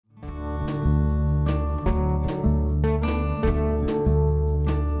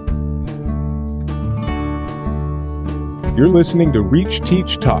You're listening to Reach,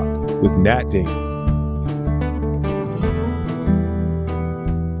 Teach, Talk with Nat Ding.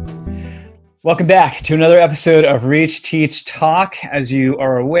 Welcome back to another episode of Reach, Teach, Talk. As you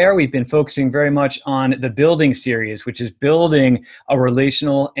are aware, we've been focusing very much on the building series, which is building a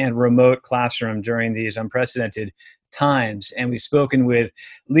relational and remote classroom during these unprecedented times. And we've spoken with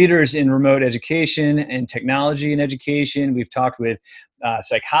leaders in remote education and technology in education. We've talked with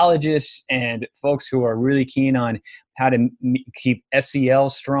psychologists and folks who are really keen on how to keep SEL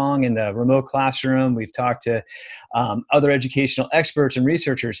strong in the remote classroom. We've talked to other educational experts and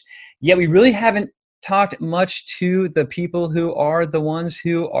researchers. Yet we really haven't talked much to the people who are the ones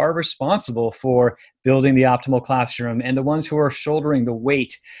who are responsible for building the optimal classroom and the ones who are shouldering the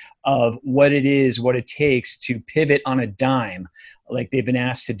weight of what it takes to pivot on a dime like they've been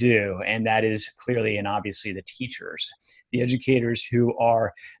asked to do. And that is clearly and obviously the teachers, the educators who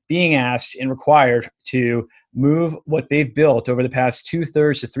are being asked and required to move what they've built over the past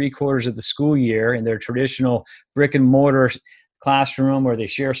 2/3 to 3/4 of the school year in their traditional brick and mortar classroom where they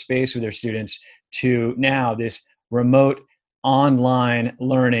share space with their students to now this remote online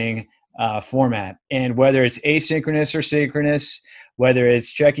learning format. And whether it's asynchronous or synchronous, whether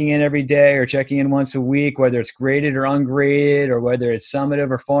it's checking in every day or checking in once a week, whether it's graded or ungraded, or whether it's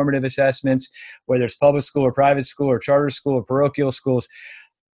summative or formative assessments, whether it's public school or private school or charter school or parochial schools,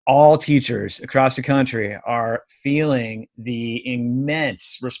 all teachers across the country are feeling the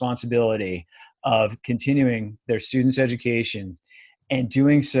immense responsibility of continuing their students' education and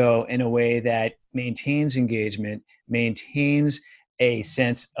doing so in a way that maintains engagement, maintains a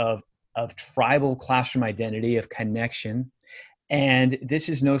sense of tribal classroom identity, of connection. And this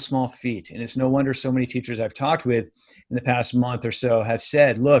is no small feat. And it's no wonder so many teachers I've talked with in the past month or so have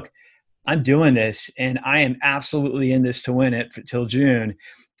said, look, I'm doing this and I am absolutely in this to win it till June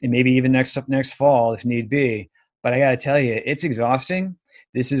and maybe even next fall if need be. But I got to tell you, it's exhausting.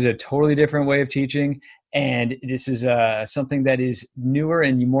 This is a totally different way of teaching. And this is something that is newer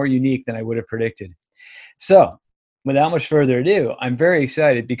and more unique than I would have predicted. So without much further ado, I'm very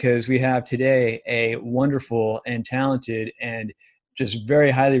excited because we have today a wonderful and talented and just very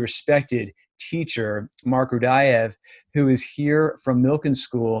highly respected teacher, Marc Rudajev, who is here from Milken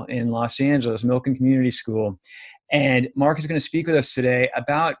School in Los Angeles, Milken Community School. And Marc is going to speak with us today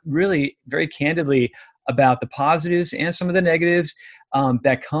about really very candidly about the positives and some of the negatives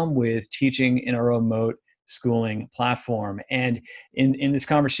that come with teaching in a remote schooling platform. And in this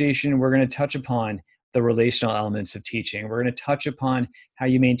conversation, we're going to touch upon the relational elements of teaching. We're going to touch upon how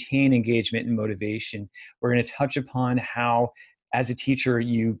you maintain engagement and motivation. We're going to touch upon how, as a teacher,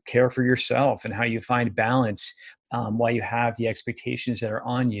 you care for yourself and how you find balance while you have the expectations that are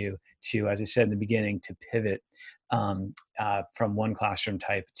on you to, as I said in the beginning, to pivot from one classroom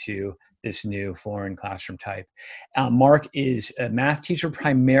type to this new foreign classroom type. Marc is a math teacher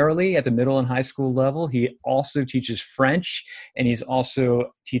primarily at the middle and high school level. He also teaches French, and he's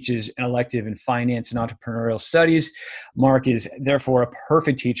also teaches an elective in finance and entrepreneurial studies. Marc is therefore a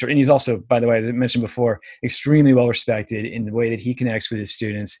perfect teacher, and he's also, by the way, as I mentioned before, extremely well respected in the way that he connects with his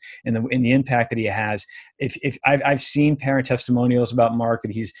students and the impact that he has. If I've seen parent testimonials about Marc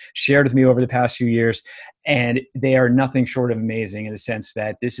that he's shared with me over the past few years, and they are nothing short of amazing in the sense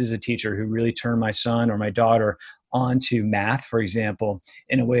that this is a teacher who really turned my son or my daughter onto math, for example,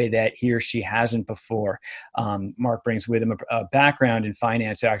 in a way that he or she hasn't before. Marc brings with him a background in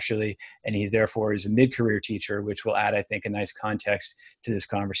finance, actually, and he therefore is a mid-career teacher, which will add, I think, a nice context to this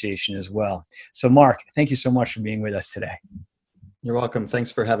conversation as well. So, Marc, thank you so much for being with us today. You're welcome.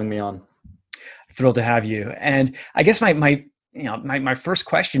 Thanks for having me on. Thrilled to have you. And I guess my first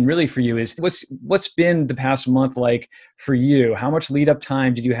question really for you is what's been the past month like for you? How much lead up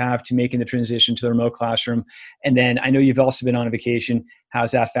time did you have to making the transition to the remote classroom? And then I know you've also been on a vacation.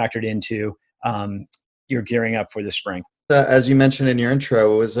 How's that factored into your gearing up for the spring? As you mentioned in your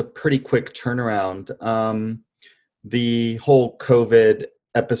intro, it was a pretty quick turnaround. The whole COVID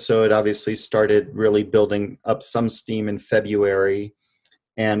episode obviously started really building up some steam in February.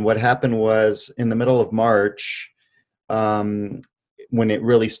 And what happened was in the middle of March, when it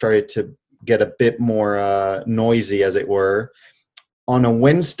really started to get a bit more noisy, as it were. On a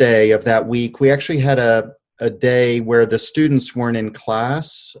Wednesday of that week, we actually had a day where the students weren't in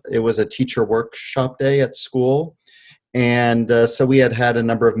class. It was a teacher workshop day at school. And so we had a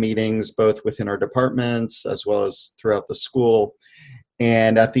number of meetings, both within our departments as well as throughout the school.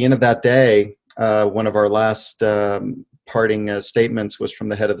 And at the end of that day, one of our last parting statements was from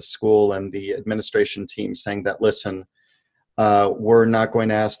the head of the school and the administration team saying that, listen, we're not going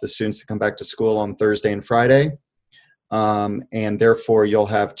to ask the students to come back to school on Thursday and Friday. And therefore, you'll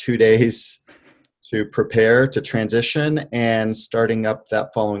have 2 days to prepare, to transition, and starting up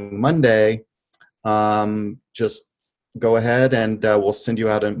that following Monday, just go ahead and we'll send you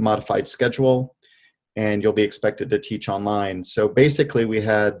out a modified schedule, and you'll be expected to teach online. So basically we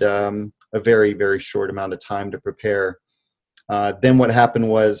had a very, very short amount of time to prepare. Then what happened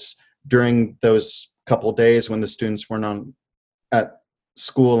was, during those couple of days when the students weren't at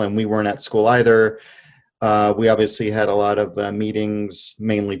school and we weren't at school either, we obviously had a lot of meetings,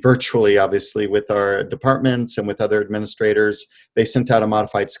 mainly virtually, obviously, with our departments and with other administrators. They sent out a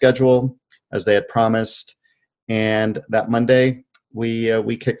modified schedule, as they had promised. And that Monday,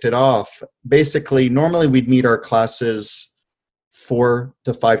 we kicked it off. Basically, normally we'd meet our classes 4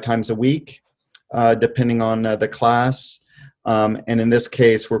 to 5 times a week, depending on the class. And in this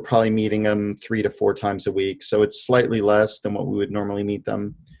case, we're probably meeting them 3 to 4 times a week. So it's slightly less than what we would normally meet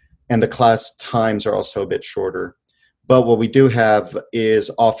them. And the class times are also a bit shorter. But what we do have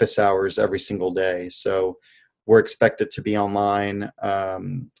is office hours every single day. So we're expected to be online.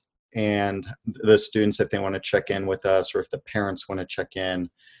 And the students, if they want to check in with us, or if the parents want to check in,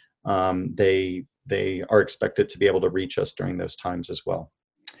 they are expected to be able to reach us during those times as well.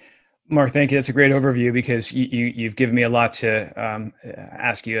 Mark, thank you. That's a great overview, because you've given me a lot to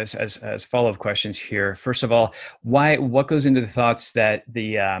ask you as follow-up questions here. First of all, what goes into the thoughts that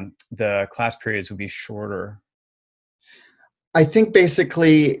the class periods would be shorter? I think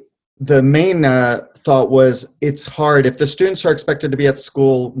basically the main thought was, it's hard if the students are expected to be at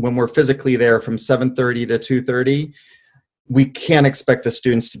school when we're physically there from 7:30 to 2:30. We can't expect the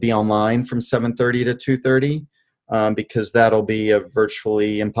students to be online from 7:30 to 2:30. Because that'll be a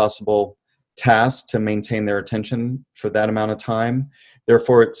virtually impossible task to maintain their attention for that amount of time.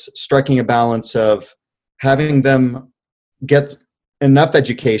 Therefore, it's striking a balance of having them get enough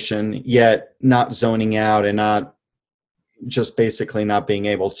education, yet not zoning out and not just basically not being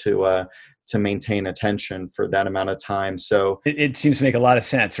able to maintain attention for that amount of time. So it seems to make a lot of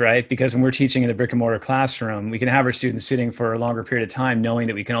sense, right? Because when we're teaching in the brick and mortar classroom, we can have our students sitting for a longer period of time, knowing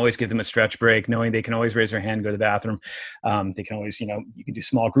that we can always give them a stretch break, knowing they can always raise their hand and go to the bathroom. They can always, you can do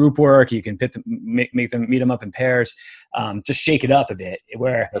small group work. You can make them meet them up in pairs, just shake it up a bit.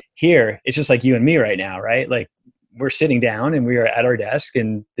 Where here, it's just like you and me right now, right? Like, we're sitting down and we are at our desk,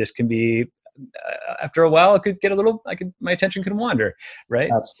 and this can be, after a while, it could get my attention can wander,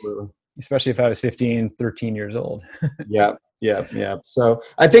 right? Absolutely. Especially if I was 15, 13 years old. Yeah. So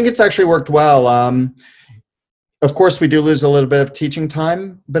I think it's actually worked well. Of course, we do lose a little bit of teaching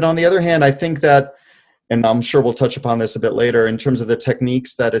time, but on the other hand, I think that, and I'm sure we'll touch upon this a bit later, in terms of the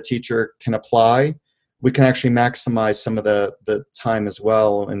techniques that a teacher can apply, we can actually maximize some of the time as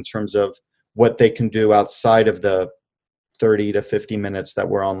well, in terms of what they can do outside of the 30 to 50 minutes that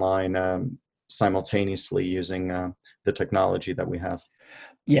we're online simultaneously using the technology that we have.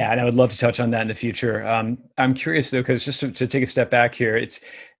 Yeah, and I would love to touch on that in the future. I'm curious though, because just to take a step back here,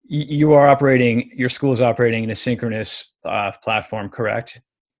 your school is operating in a synchronous platform, correct?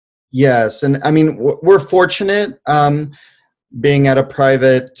 Yes, and I mean, we're fortunate being at a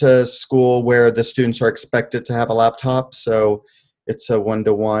private school where the students are expected to have a laptop. So it's a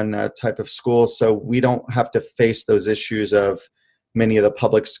one-to-one type of school. So we don't have to face those issues of many of the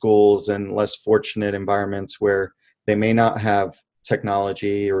public schools and less fortunate environments where they may not have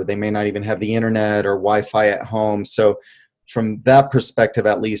technology, or they may not even have the internet or Wi-Fi at home. So from that perspective,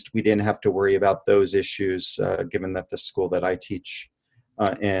 at least, we didn't have to worry about those issues, given that the school that I teach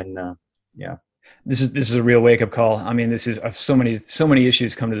yeah. This is a real wake-up call. I mean, this is so many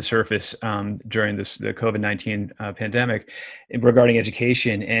issues come to the surface during the COVID-19 pandemic regarding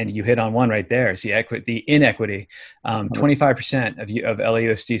education, and you hit on one right there. It's the inequity. 25% of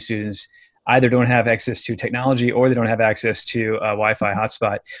LAUSD students either don't have access to technology, or they don't have access to a Wi-Fi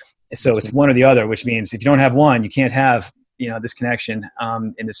hotspot. So it's one or the other, which means if you don't have one, you can't have this connection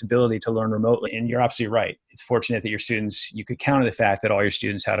and this ability to learn remotely. And you're absolutely right. It's fortunate that your students, you could count on the fact that all your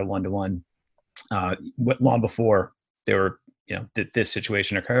students had a one-to-one long before they were, this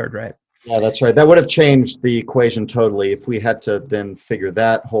situation occurred, right? Yeah, that's right. That would have changed the equation totally if we had to then figure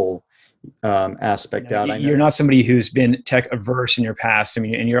that whole aspect out. You're not somebody who's been tech averse in your past. I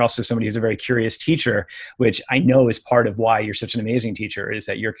mean, and you're also somebody who's a very curious teacher, which I know is part of why you're such an amazing teacher, is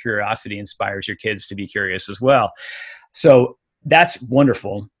that your curiosity inspires your kids to be curious as well. So that's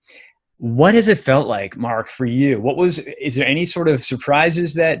wonderful. What has it felt like, Mark, for you? Is there any sort of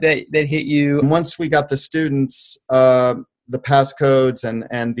surprises that hit you? Once we got the students, the passcodes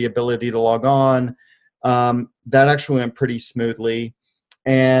and the ability to log on, that actually went pretty smoothly.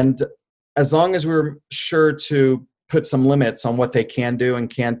 And as long as we were sure to put some limits on what they can do and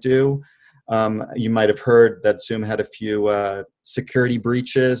can't do, you might have heard that Zoom had a few security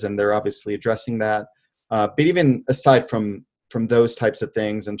breaches, and they're obviously addressing that. But even aside from those types of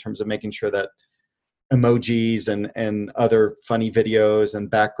things, in terms of making sure that emojis and other funny videos and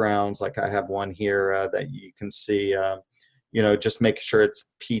backgrounds, like I have one here that you can see, just make sure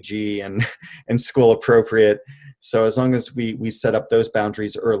it's PG and school appropriate. So as long as we set up those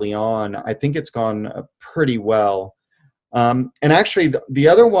boundaries early on, I think it's gone pretty well. And actually, the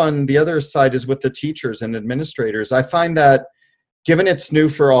other side is with the teachers and administrators. I find that, given it's new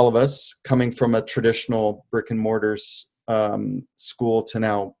for all of us, coming from a traditional brick and mortar school to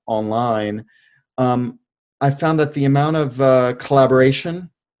now online, I found that the amount of collaboration,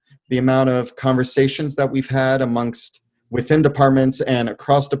 the amount of conversations that we've had within departments and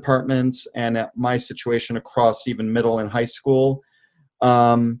across departments, and my situation across even middle and high school,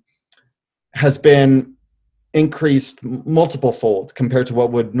 has been increased multiple fold compared to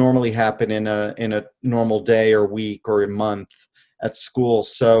what would normally happen in a normal day or week or a month at school.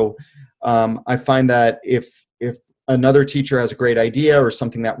 So I find that if another teacher has a great idea or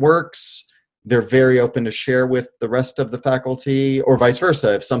something that works, they're very open to share with the rest of the faculty, or vice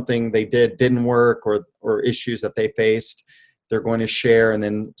versa. If something they didn't work, or issues that they faced, they're going to share, and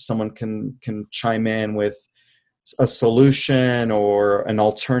then someone can chime in with a solution or an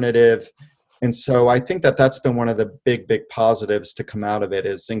alternative. And so I think that that's been one of the big positives to come out of it,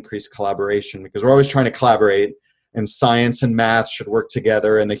 is increased collaboration, because we're always trying to collaborate, and science and math should work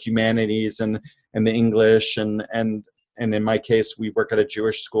together, and the humanities and the English, and in my case, we work at a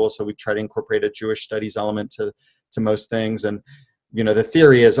Jewish school, so we try to incorporate a Jewish studies element to most things. And, the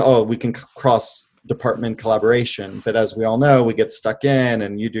theory is, we can cross department collaboration, but as we all know, we get stuck in,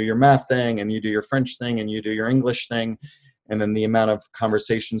 and you do your math thing, and you do your French thing, and you do your English thing. And then the amount of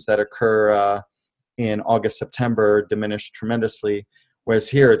conversations that occur in August, September diminished tremendously. Whereas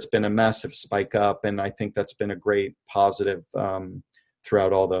here, it's been a massive spike up. And I think that's been a great positive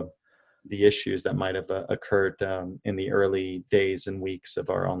throughout all the issues that might have occurred in the early days and weeks of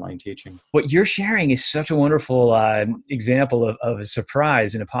our online teaching. What you're sharing is such a wonderful example of a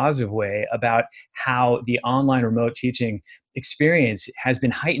surprise in a positive way about how the online remote teaching experience has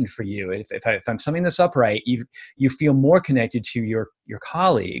been heightened for you. If I'm summing this up right, you feel more connected to your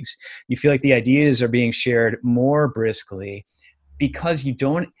colleagues. You feel like the ideas are being shared more briskly because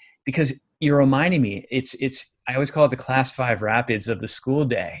you're reminding me, I always call it the class 5 rapids of the school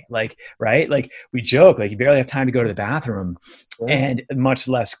day. Right? Like we joke, like you barely have time to go to the bathroom, and much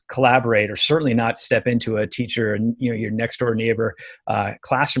less collaborate, or certainly not step into a teacher and, your next door neighbor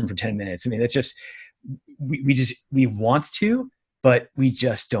classroom for 10 minutes. I mean, that's just, we want to, but we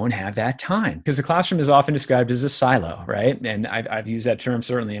just don't have that time, because the classroom is often described as a silo, right? And I've used that term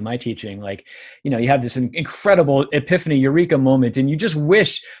certainly in my teaching. Like, you have this incredible epiphany, eureka moment, and you just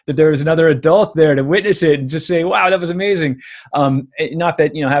wish that there was another adult there to witness it and just say, wow, that was amazing. Not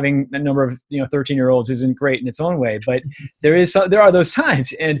that, having a number of, 13-year-olds isn't great in its own way, but there are those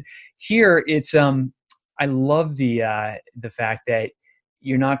times. And here it's, I love the fact that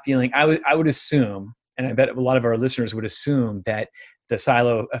you're not feeling, I would assume, and I bet a lot of our listeners would assume, that the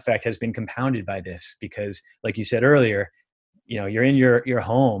silo effect has been compounded by this, because like you said earlier, you're in your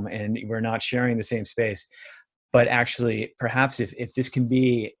home and we're not sharing the same space. But actually, perhaps if this can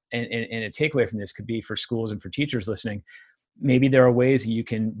be, and a takeaway from this could be for schools and for teachers listening, maybe there are ways that you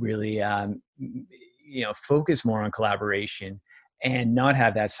can really, focus more on collaboration and not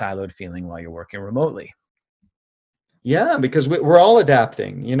have that siloed feeling while you're working remotely. Yeah, because we're all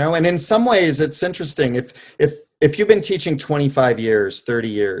adapting, and in some ways it's interesting. If you've been teaching 25 years, 30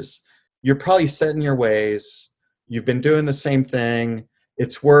 years, you're probably set in your ways. You've been doing the same thing.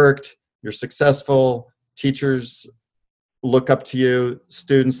 It's worked. You're successful. Teachers look up to you.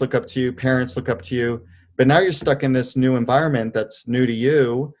 Students look up to you. Parents look up to you. But now you're stuck in this new environment that's new to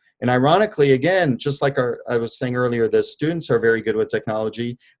you. And ironically, again, just like I was saying earlier, the students are very good with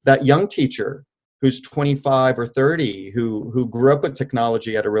technology. That young teacher who's 25 or 30, who grew up with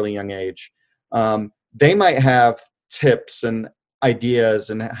technology at a really young age, they might have tips and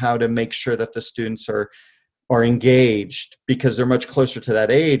ideas and how to make sure that the students are engaged, because they're much closer to that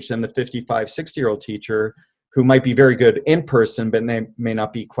age than the 55, 60-year-old teacher who might be very good in person, but may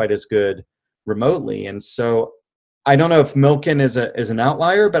not be quite as good remotely. And so I don't know if Milken is an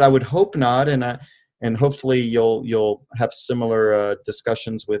outlier, but I would hope not. And hopefully you'll have similar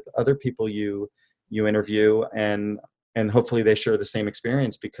discussions with other people you interview, and hopefully they share the same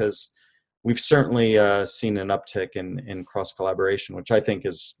experience, because we've certainly seen an uptick in cross collaboration, which I think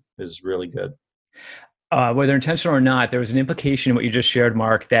is really good. Whether intentional or not, there was an implication in what you just shared,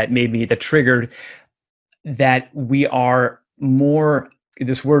 Mark, that triggered that we are more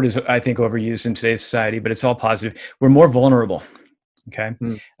this word is, I think, overused in today's society, but it's all positive. We're more vulnerable. Okay.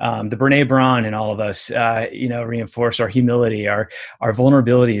 The Brene Brown in all of us, reinforce our humility, our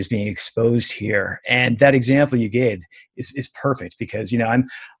vulnerability is being exposed here. And that example you gave is perfect because,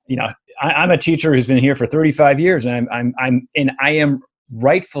 I'm a teacher who's been here for 35 years and I am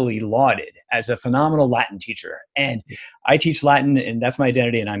rightfully lauded as a phenomenal Latin teacher. And I teach Latin and that's my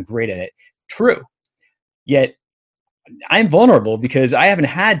identity and I'm great at it. True. Yet I'm vulnerable because I haven't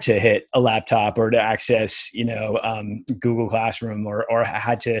had to hit a laptop or to access, Google Classroom or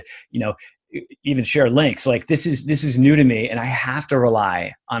had to, even share links. Like this is new to me and I have to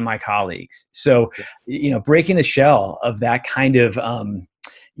rely on my colleagues. So, breaking the shell of that kind of,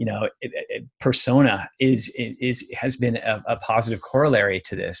 persona has been a positive corollary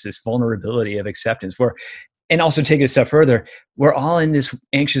to this vulnerability of acceptance and also take it a step further. We're all in this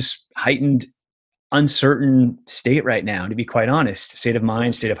anxious, heightened, uncertain state right now, to be quite honest, state of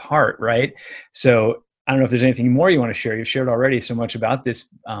mind, state of heart, right? So I don't know if there's anything more you want to share. You've shared already so much about this,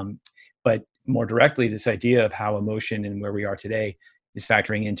 but more directly, this idea of how emotion and where we are today is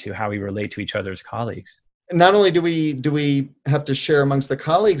factoring into how we relate to each other as colleagues. Not only do we have to share amongst the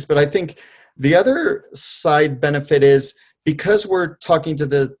colleagues, but I think the other side benefit is because we're talking to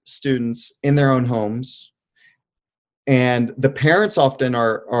the students in their own homes, and the parents often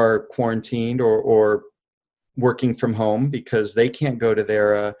are quarantined or working from home because they can't go to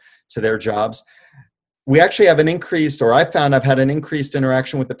their jobs. We actually have I've had an increased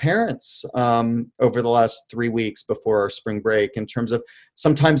interaction with the parents over the last 3 weeks before our spring break in terms of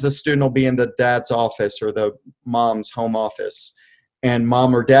sometimes the student will be in the dad's office or the mom's home office and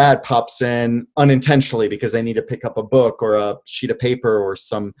mom or dad pops in unintentionally because they need to pick up a book or a sheet of paper or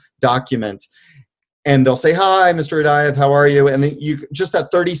some document. And they'll say, "Hi, Mr. Rudajev, how are you?" And then just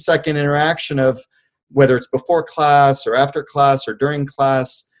that 30-second interaction of whether it's before class or after class or during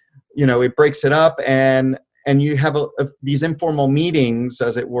class, it breaks it up. And you have these informal meetings,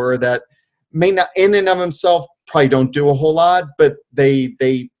 as it were, that may not in and of themselves probably don't do a whole lot, but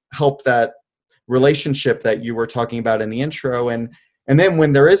they help that relationship that you were talking about in the intro. And then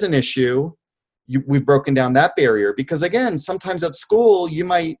when there is an issue, we've broken down that barrier. Because again, sometimes at school, you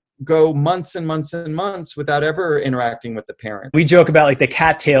might go months and months and months without ever interacting with the parent. We joke about like the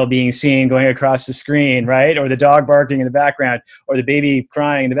cattail being seen going across the screen, right? Or the dog barking in the background or the baby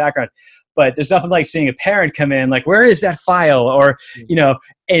crying in the background. But there's nothing like seeing a parent come in, like, where is that file? Or,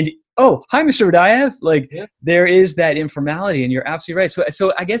 and, oh, hi, Mr. Rudajev. There is that informality and you're absolutely right.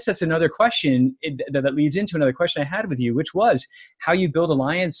 So I guess that's another question that leads into another question I had with you, which was how you build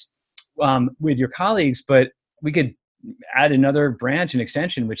alliance with your colleagues, but we could add another branch and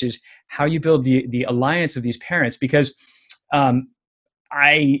extension, which is how you build the alliance of these parents. Because we're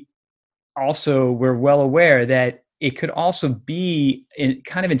well aware that it could also be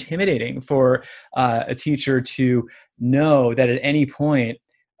kind of intimidating for a teacher to know that at any point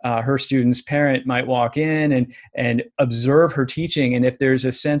her student's parent might walk in and observe her teaching. And if there's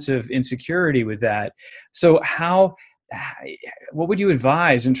a sense of insecurity with that, so what would you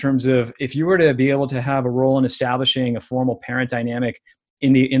advise in terms of if you were to be able to have a role in establishing a formal parent dynamic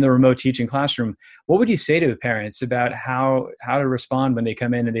in the remote teaching classroom? What would you say to the parents about how to respond when they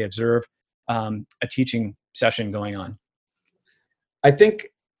come in and they observe a teaching session going on? I think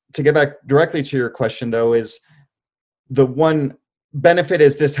to get back directly to your question, though, is the one benefit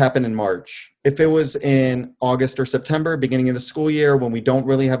is this happened in March. If it was in August or September, beginning of the school year, when we don't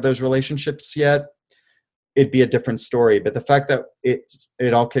really have those relationships yet, it'd be a different story. But the fact that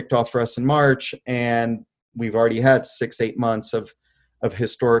it all kicked off for us in March and we've already had 6-8 months of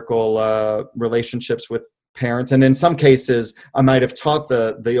historical relationships with parents. And in some cases, I might have taught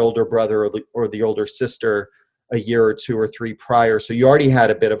the older brother or the older sister a year or 2 or 3 prior. So you already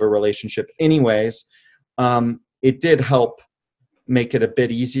had a bit of a relationship anyways. It did help make it a bit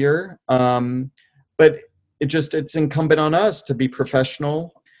easier. But it's incumbent on us to be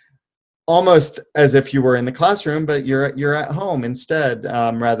professional, almost as if you were in the classroom, but you're at home instead,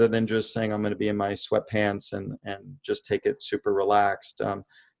 rather than just saying, I'm going to be in my sweatpants and just take it super relaxed.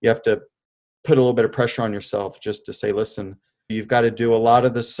 You have to put a little bit of pressure on yourself just to say, listen, you've got to do a lot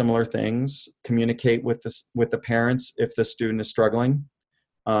of the similar things, communicate with the parents if the student is struggling,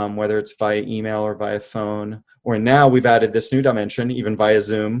 whether it's via email or via phone, or now we've added this new dimension, even via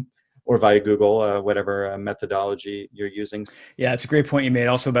Zoom or via Google, whatever methodology you're using. Yeah, it's a great point you made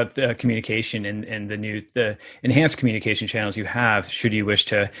also about the communication and the enhanced communication channels you have should you wish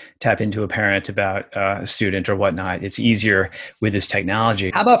to tap into a parent about a student or whatnot. It's easier with this technology.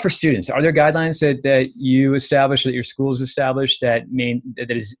 How about for students? Are there guidelines that you established, that your schools established that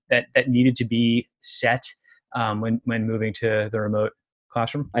needed to be set when moving to the remote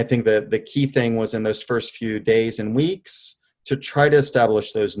classroom? I think that the key thing was in those first few days and weeks to try to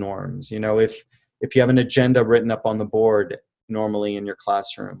establish those norms. You know, if you have an agenda written up on the board normally in your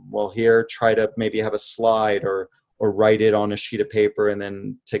classroom, well, here, try to maybe have a slide or write it on a sheet of paper and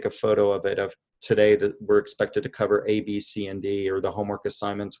then take a photo of it of today that we're expected to cover A, B, C, and D, or the homework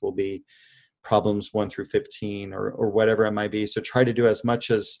assignments will be problems 1 through 15 or whatever it might be. So try to do as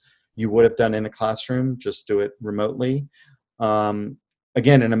much as you would have done in the classroom, just do it remotely. Again,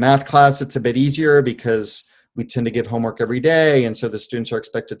 in a math class, it's a bit easier because we tend to give homework every day. And so the students are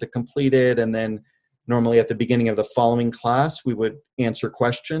expected to complete it. And then normally at the beginning of the following class, we would answer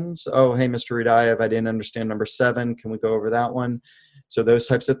questions. Oh, hey, Mr. Rudajev, I didn't understand number 7. Can we go over that one? So those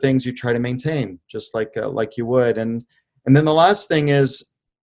types of things you try to maintain just like you would. And then the last thing is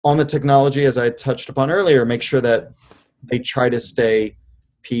on the technology, as I touched upon earlier, make sure that they try to stay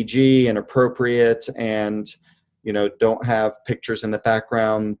PG and appropriate and, you know, don't have pictures in the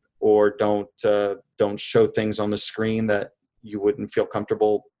background or don't show things on the screen that you wouldn't feel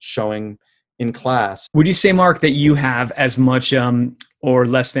comfortable showing in class. Would you say, Mark, that you have as much or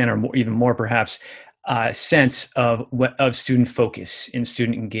less than or more, even more perhaps sense of student focus and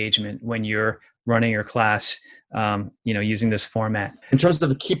student engagement when you're running your class, using this format? In terms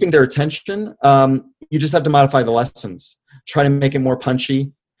of keeping their attention, you just have to modify the lessons. Try to make it more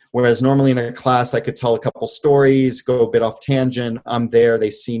punchy. Whereas normally in a class, I could tell a couple stories, go a bit off tangent. I'm there, they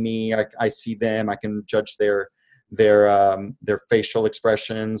see me, I see them. I can judge their facial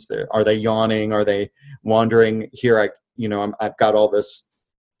expressions. Are they yawning? Are they wandering? Here, I've got all this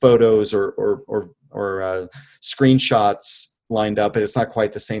photos or screenshots lined up, but it's not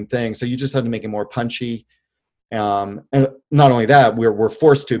quite the same thing. So you just have to make it more punchy. And not only that, we're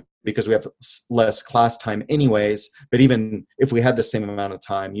forced to because we have less class time anyways. But even if we had the same amount of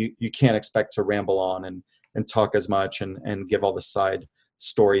time, you can't expect to ramble on and talk as much and give all the side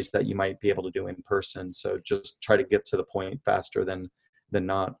stories that you might be able to do in person. So just try to get to the point faster than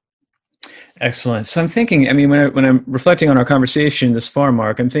not. Excellent. So I'm thinking, when I'm reflecting on our conversation this far,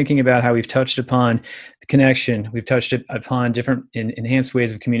 Mark, I'm thinking about how we've touched upon the connection. We've touched upon different enhanced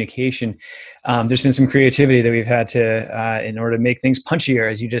ways of communication. There's been some creativity that we've had to, in order to make things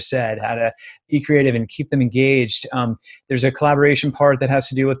punchier, as you just said, how to be creative and keep them engaged. There's a collaboration part that has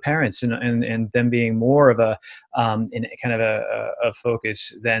to do with parents and them being more of a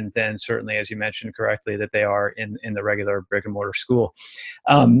focus than certainly, as you mentioned correctly, that they are in the regular brick and mortar school.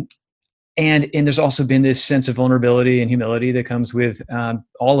 And there's also been this sense of vulnerability and humility that comes with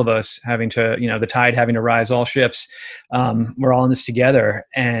all of us having to, the tide having to rise all ships. We're all in this together,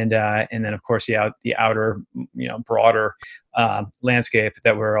 and then of course the outer, broader landscape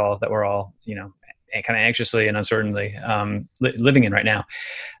that we're all kind of anxiously and uncertainly living in right now.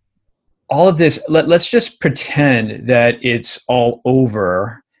 All of this, let's just pretend that it's all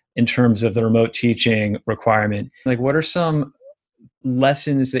over in terms of the remote teaching requirement. Like, what are some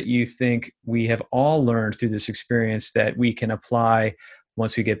lessons that you think we have all learned through this experience that we can apply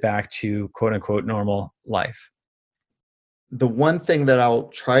once we get back to quote unquote normal life? The one thing that I'll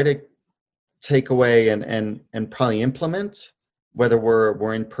try to take away and probably implement, whether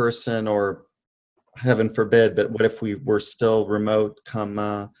we're in person or heaven forbid, but what if we were still remote come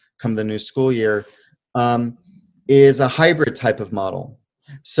the new school year, is a hybrid type of model.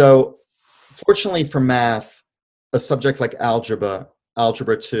 So fortunately for math, a subject like algebra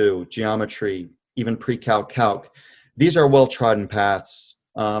 2, geometry, even pre-calc, calc, these are well-trodden paths.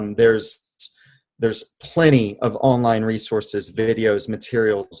 There's plenty of online resources, videos,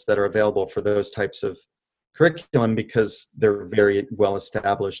 materials that are available for those types of curriculum because they're very well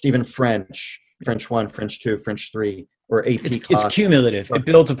established. Even French 1, French 2, French 3, or AP class. It's cumulative. It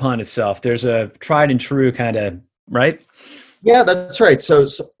builds upon itself. There's a tried and true kind of, right? Yeah, that's right. So,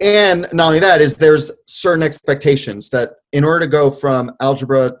 and not only that, is there's certain expectations that in order to go from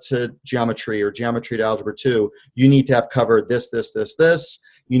algebra to geometry or geometry to algebra 2, you need to have covered this.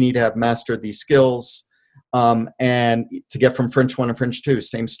 You need to have mastered these skills. And to get from French 1 and French 2,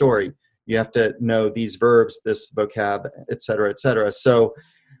 same story. You have to know these verbs, this vocab, et cetera, et cetera. So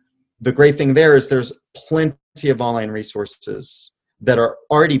the great thing there is there's plenty of online resources that are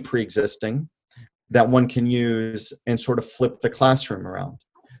already pre-existing that one can use and sort of flip the classroom around.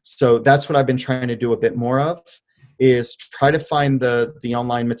 So that's what I've been trying to do a bit more of, is try to find the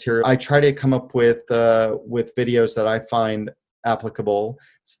online material. I try to come up with videos that I find applicable,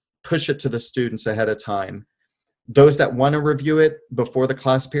 push it to the students ahead of time. Those that want to review it before the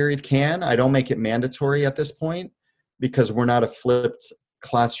class period can. I don't make it mandatory at this point because we're not a flipped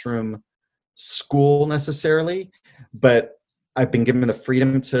classroom school necessarily, but I've been given the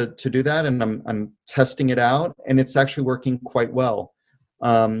freedom to do that, and I'm testing it out, and it's actually working quite well.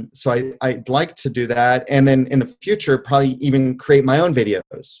 So I'd like to do that. And then in the future, probably even create my own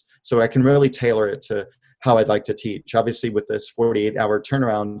videos so I can really tailor it to how I'd like to teach. Obviously, with this 48-hour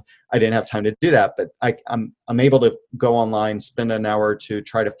turnaround, I didn't have time to do that, but I'm able to go online, spend an hour to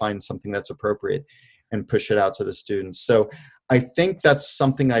try to find something that's appropriate and push it out to the students. So I think that's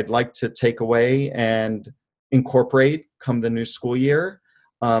something I'd like to take away and incorporate come the new school year.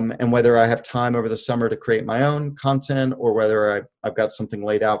 And whether I have time over the summer to create my own content or whether I've got something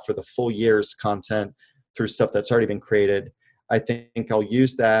laid out for the full year's content through stuff that's already been created, I think I'll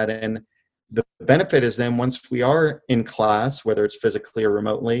use that. And the benefit is then once we are in class, whether it's physically or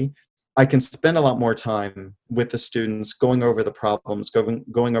remotely, I can spend a lot more time with the students going over the problems,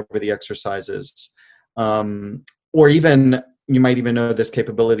 going over the exercises, or even, you might even know this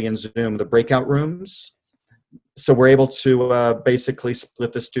capability in Zoom, the breakout rooms. So we're able to basically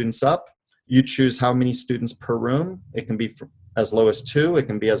split the students up. You choose how many students per room. It can be as low as 2. It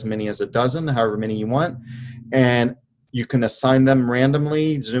can be as many as a dozen, however many you want. And you can assign them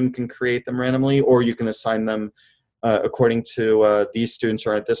randomly. Zoom can create them randomly, or you can assign them according to these students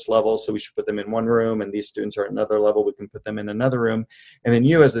are at this level, so we should put them in one room, and these students are at another level, we can put them in another room. And then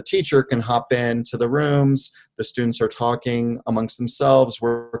you as the teacher can hop into the rooms. The students are talking amongst themselves,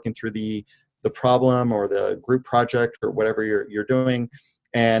 working through the problem or the group project or whatever you're doing.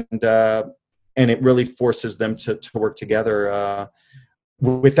 And it really forces them to work together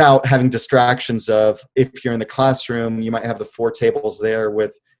without having distractions of, if you're in the classroom, you might have the 4 tables there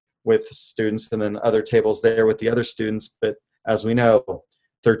with students and then other tables there with the other students. But as we know,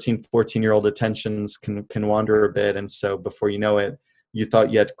 13, 14-year-old attentions can wander a bit. And so before you know it, you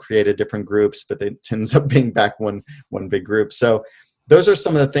thought you had created different groups, but it ends up being back one big group. So those are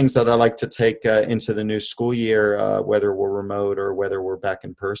some of the things that I like to take into the new school year, whether we're remote or whether we're back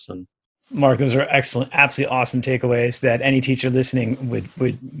in person. Marc, those are excellent, absolutely awesome takeaways that any teacher listening would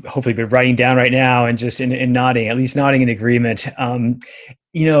hopefully be writing down right now and just in nodding, at least nodding in agreement.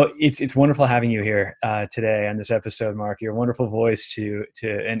 It's wonderful having you here today on this episode, Marc. You're a wonderful voice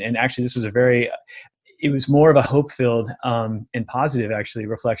and actually this was it was more of a hope-filled and positive, actually,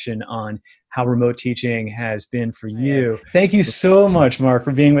 reflection on how remote teaching has been for you. Thank you so much, Marc,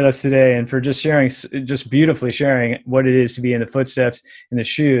 for being with us today and for just beautifully sharing what it is to be in the footsteps and the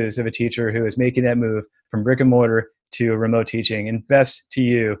shoes of a teacher who is making that move from brick and mortar to remote teaching. And best to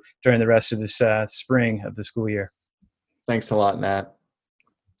you during the rest of this spring of the school year. Thanks a lot, Nat.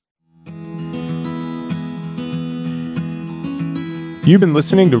 You've been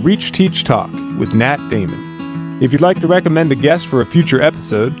listening to Reach Teach Talk with Nat Damon. If you'd like to recommend a guest for a future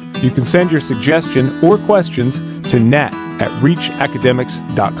episode, you can send your suggestion or questions to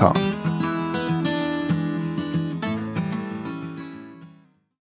nat@reachacademics.com.